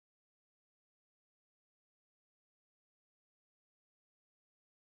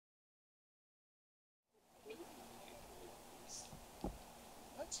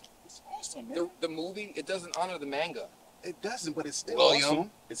It's awesome, man. The movie, it doesn't honor the manga. It doesn't, but it's still William.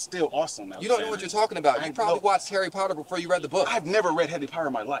 awesome. It's still awesome. You don't know what you're talking about. You probably watched Harry Potter before you read the book. I've never read Harry Potter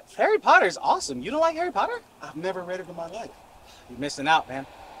in my life. Harry Potter is awesome. You don't like Harry Potter? I've never read it in my life. You're missing out, man.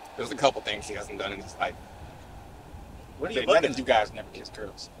 There's a couple things he hasn't done in his life. What are you None looking of you guys never kiss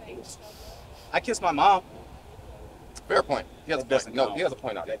girls. I kissed my mom. Fair point. He has a point. No, he has a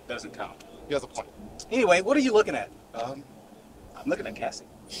point out there. That doesn't count. He has a point. Anyway, what are you looking at? I'm looking at Cassie.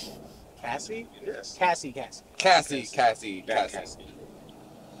 Cassie? Yes. Cassie. Cassie. Yes.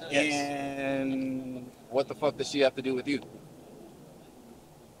 And What the fuck does she have to do with you?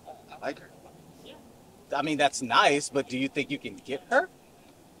 I like her. I mean, that's nice, but do you think you can get her?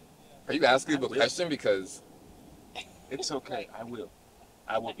 Are you asking me a question? Because It's okay. I will.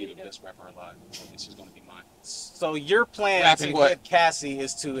 I will be the best rapper alive, and she's gonna be mine. So your plan Rapping to what? get Cassie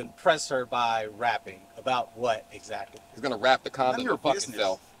is to impress her by rapping. About what exactly? he's gonna wrap the None of condom your to fuck business.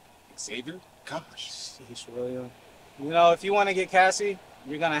 himself. Xavier, gosh. Sheesh, William. You know, if you want to get Cassie,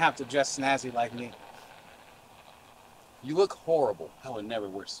 you're gonna have to dress snazzy like me. You look horrible. I would never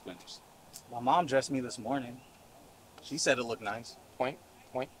wear suspenders. My mom dressed me this morning. She said it looked nice. Point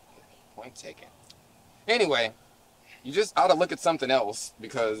taken. Anyway, you just ought to look at something else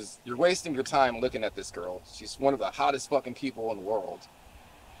because you're wasting your time looking at this girl. She's one of the hottest fucking people in the world.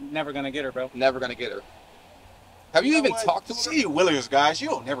 Never gonna get her, bro. Never gonna get her. Have you even talked to her? See, Williams, guys,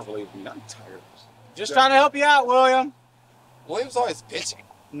 you'll never believe me. I'm tired of this. Just trying to help you out, William. William's always bitching.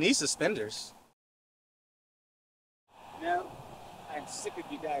 Need suspenders. Now, I'm sick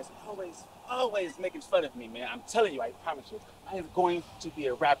of you guys always making fun of me, man. I'm telling you, I promise you, I am going to be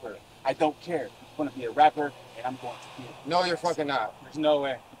a rapper. I don't care. I'm going to be a rapper, and I'm going to be a No, you're fucking not. There's no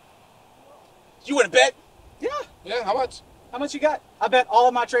way. You want to bet? Yeah. Yeah, how much? How much you got? I bet all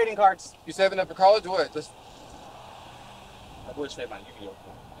of my trading cards. You saving up for college or what? Just I will trade my Yu-Gi-Oh!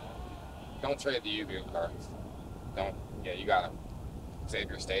 don't trade the Yu-Gi-Oh cards. Don't. Yeah, you gotta save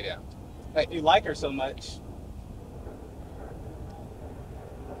your stay down. Hey, you like her so much.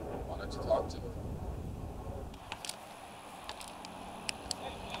 Why don't you talk to her?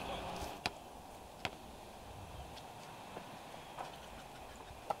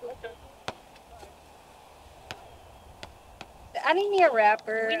 I need me a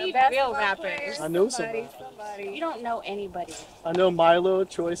rapper. We need a real basketball rappers. player, I know somebody. You don't know anybody. I know Myloh,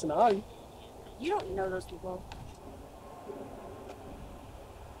 Choice, and Oddy. You don't know those people.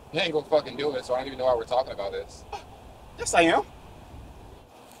 You ain't gonna fucking do it, so I don't even know why we're talking about this. Yes, I am.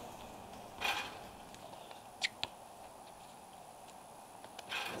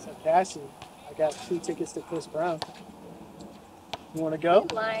 So Cassie, I got 2 tickets to Chris Brown. You want to go?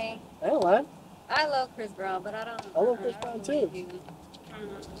 I'm lying. I ain't lying. I love Chris Brown, but I don't. I love Chris Brown too.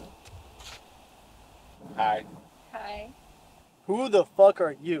 Hi, Hi. Who the fuck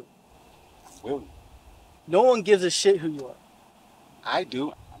are you? William. No one gives a shit who you are. I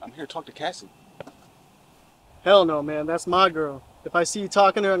do. I'm here to talk to Cassie. Hell no, man. That's my girl. If I see you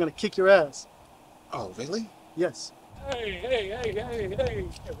talking to her, I'm gonna kick your ass. Oh, really? Yes. Hey.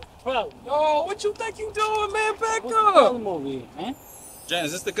 Problem. Oh, what you think you doing, man? Back What's the up. problem over here, man? Jen,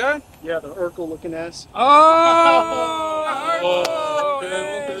 is this the guy? Yeah, the Urkel looking ass. Oh,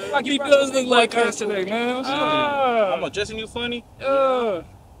 okay. Like he does look like us today, man. What's I'm addressing you funny. I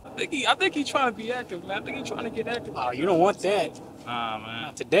think he trying to be active, man. I think he trying to get active. Oh, you don't want that. Man.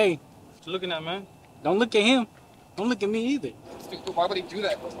 Not today. What you looking at, man? Don't look at him. Don't look at me either. Stupid, why would he do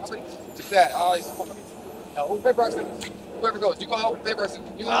that? Why would he do that? Oh, he's fucking. Paper person. Whoever goes, you go out. Paper person.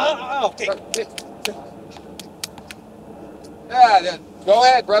 You go out. Okay. Yeah, then go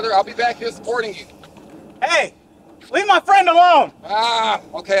ahead, brother. I'll be back here supporting you. Hey, leave my friend alone.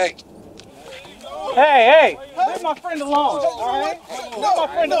 Okay. Hey, leave my friend alone. All right? Leave my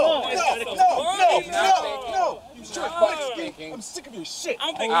friend alone. No. You sure fucking stinking. I'm sick of your shit.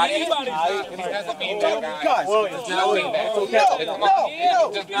 I'm thinking anybody. That's a beanbag guy. Guys, It's not a beanbag.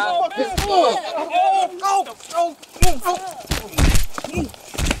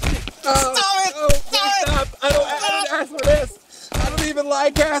 Stop. I don't ask for this. I don't even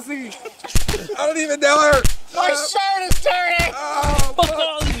like Cassie. I don't even know her. My shirt is dirty. Oh, Fuck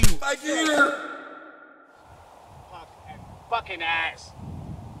all of you. my gear. Fucking ass.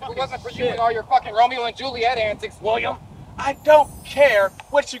 If it wasn't for you and all your fucking Romeo and Juliet antics, William, I don't care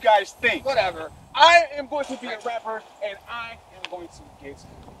what you guys think. whatever. I am going to be a rapper, and I am going to get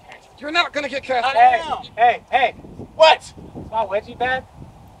Cassie. You're not gonna get Cassie. Hey. What? Is my wedgie bad?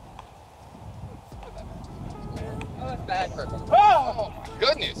 Oh, that's bad. Oh my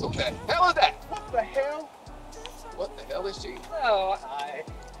goodness. What the hell is that? What the hell? What the hell is she? So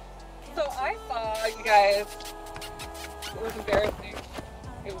I saw you guys. It was embarrassing.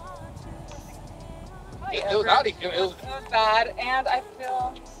 It was It was Oddy. It was bad, and I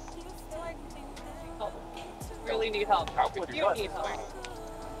feel like really need help. You need help.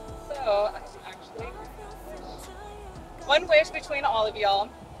 So, actually, one wish between all of y'all.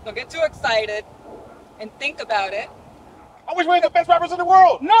 Don't get too excited and think about it. I wish we had the best rappers in the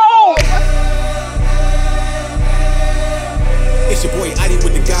world. No! It's your boy Oddy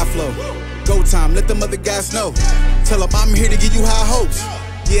with the guy flow. Go time, let them other guys know. Tell them I'm here to give you high hopes.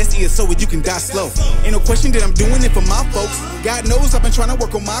 Yes, ESO, you can die slow. Ain't no question that I'm doing it for my folks. God knows I've been trying to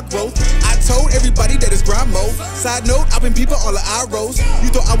work on my growth. I told everybody that it's grind mode. Side note, I've been people all the eye rolls. You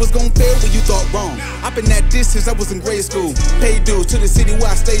thought I was gonna fail, but you thought wrong. I've been at this since I was in grade school. Paid dues to the city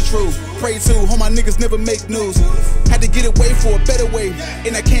where I stay true. Pray to, hope my niggas never make news. Had to get away for a better way.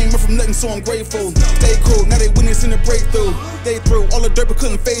 And I came up from nothing, so I'm grateful. Stay cool, now they witnessing the breakthrough. They threw all the dirt but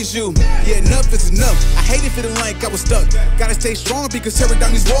couldn't phase you. Yeah, enough is enough. I hated feeling like I was stuck. Gotta stay strong because tearing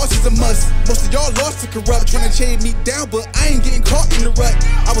down these walls is a must. Most of y'all lost to corrupt, trying to chain me down, but I ain't getting caught in the rut.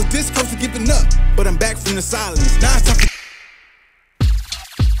 I was this close to giving up, but I'm back from the silence. Now it's time to...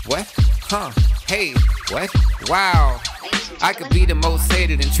 What? Huh? Hey, what? Wow. I could be the most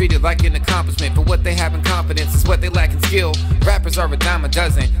hated and treated like an accomplishment. For what they have in confidence is what they lack in skill. Rappers are a dime a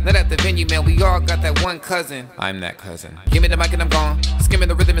dozen. Not at the venue, man, we all got that one cousin. I'm that cousin. Give me the mic and I'm gone. Skimming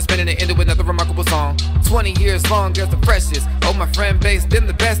the rhythm and spinning it into another remarkable song. 20 years long as the freshest. Oh, my friend base, been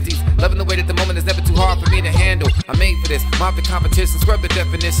the besties. Loving the way that the moment is never too hard for me to handle. I'm made for this. Mob the competition, scrub the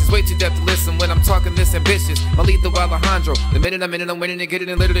definitions. Way too deaf to listen when I'm talking this ambitious. Myloh Alejandro. The minute I'm in it, I'm winning and getting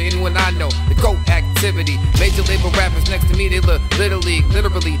it little to anyone I know. The GO.A.T activity. Major label rappers next to me, they look Little League,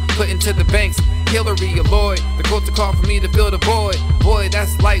 literally put into the banks. Hillary, Lloyd, the culture call for me to fill the void. Boy, that's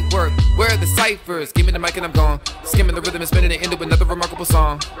light work. Where are the ciphers? Give me the mic and I'm gone. Skimming the rhythm and spinning it into another remarkable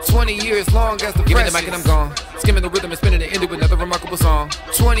song. 20 years long as the Give me the mic and I'm gone. Skimming the rhythm and spinning it into another remarkable song.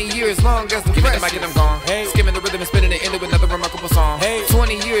 20 years long as the Give me the mic and I'm gone. Hey. Skimming the rhythm and spinning it into another remarkable song. Hey.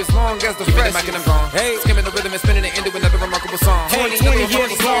 20 years long as the Give me the mic and I'm gone. Hey. Skimming the rhythm and spinning it into another remarkable song. Hey, 20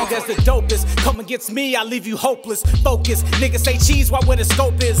 years long as the dopest. Come against me, I leave you hopeless. Focus, niggas say cheese right where the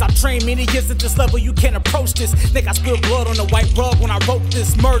scope is. I've trained many years at this level, you can't approach this. Nigga, I spilled blood on the white rug when I wrote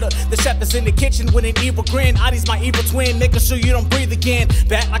this murder. The chef is in the kitchen with an evil grin. Oddy's my evil twin, making sure you don't breathe again.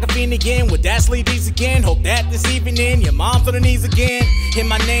 Back like a fiend again, with that sleep beats again. Hope that this evening, your mom's on her knees again. Hit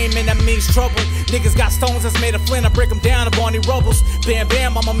my name and that means trouble. Niggas got stones that's made of flint, I break them down to Barney Rubbles. Bam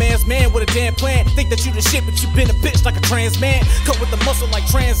bam, I'm a man's man with a damn plan. Think that you the shit, but you been a bitch like a trans man. Cut with the muscle like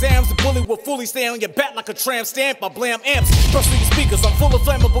Trans Ams. The bully will fully stay on your back like a tram stamp. I blam amps, burst through your speakers, I'm full of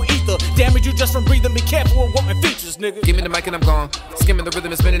flammable ether. Damage you just from breathing, be careful with what my features, nigga. Give me the mic and I'm gone. Skimming the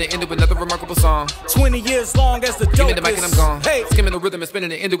rhythm and spinning it into another remarkable song. 20 years long as the dopest. Give me the mic and I'm gone. Hey. Skimming the rhythm and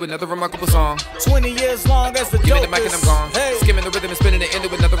spinning it into another remarkable song. 20 years long as the dopest. Give me the mic and I'm gone. Hey. Skimming the rhythm and spinning it into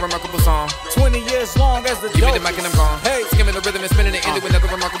another remarkable song. 20 years long as the dopest. Give me the mic and I'm gone. Hey. Skimming the rhythm and spinning it into another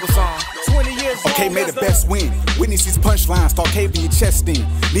remarkable song. 20 years long. Okay, may the best win. Witness these punchlines, start caving your chest in.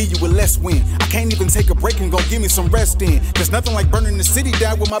 Leave you with less wind. I can't even take a break and go give me some rest in. There's nothing like burning the city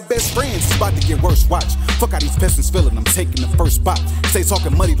down with my best friends. It's about to get worse, watch. Fuck how these peasants feeling, I'm taking the first spot. Stay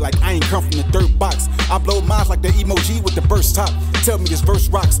talking muddy like I ain't come from the dirt box. I blow minds like the emoji with the burst top. Tell me this verse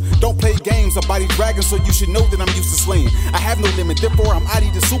rocks. Don't play games, I body dragons, so you should know that I'm used to slaying. I have no limit, therefore I'm Oddy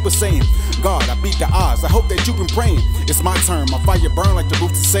the Super Saiyan. God, I beat the odds, I hope that you've been praying. It's my turn, my fire burn like the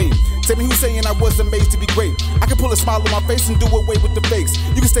roof to saying. Tell me who's saying I wasn't made to be great. I can pull a smile on my face and do away with the fakes.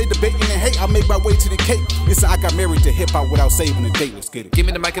 You can stay debating and hate, I'll make my way to the cake. Listen, I got married to hip-hop without saving a date, let's get it. Give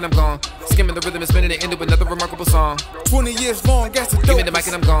me the mic and I'm gone. Skimming the rhythm and spinning it into another remarkable song. 20 years long, that's the dopest. Give me the mic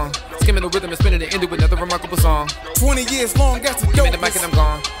and I'm gone. Skimming the rhythm and spinning it into another remarkable song. 20 years long, that's the dopest. Give me the mic and I'm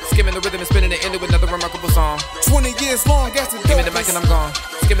gone. Skimming the rhythm and spinning it into another remarkable song. 20 years long, that's the dopest. Give me the mic and I'm gone.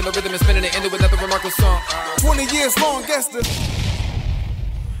 Skimming the rhythm and spinning it into another remarkable song. 20 years long, that's the...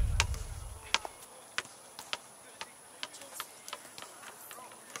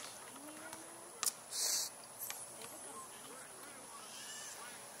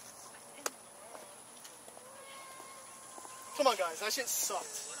 Come on, guys, that shit sucked.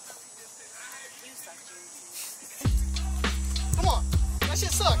 You suck, Come on, that shit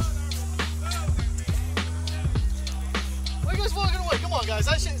sucked. Why are you guys walking away? Come on, guys,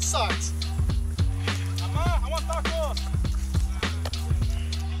 that shit sucked. I want tacos.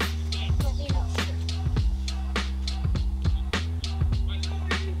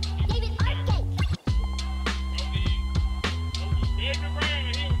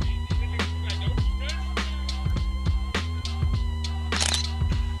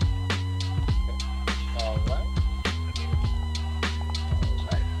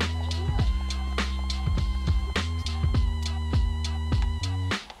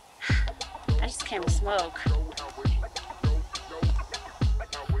 I just can't smoke.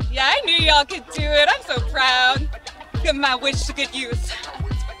 Yeah, I knew y'all could do it. I'm so proud. Give my wish to good use.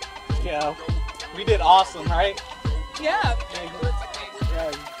 Yeah, we did awesome, right? Yeah.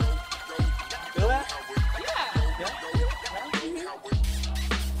 Yeah. Feel that?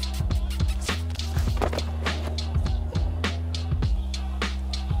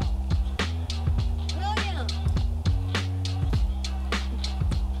 William.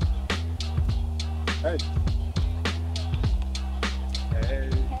 Hey. Hey.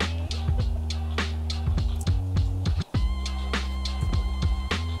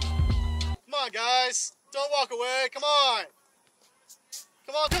 Come on, guys. Don't walk away. Come on.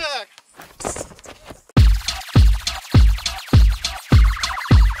 Come on, come back.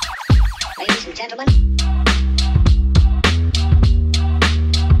 Ladies and gentlemen.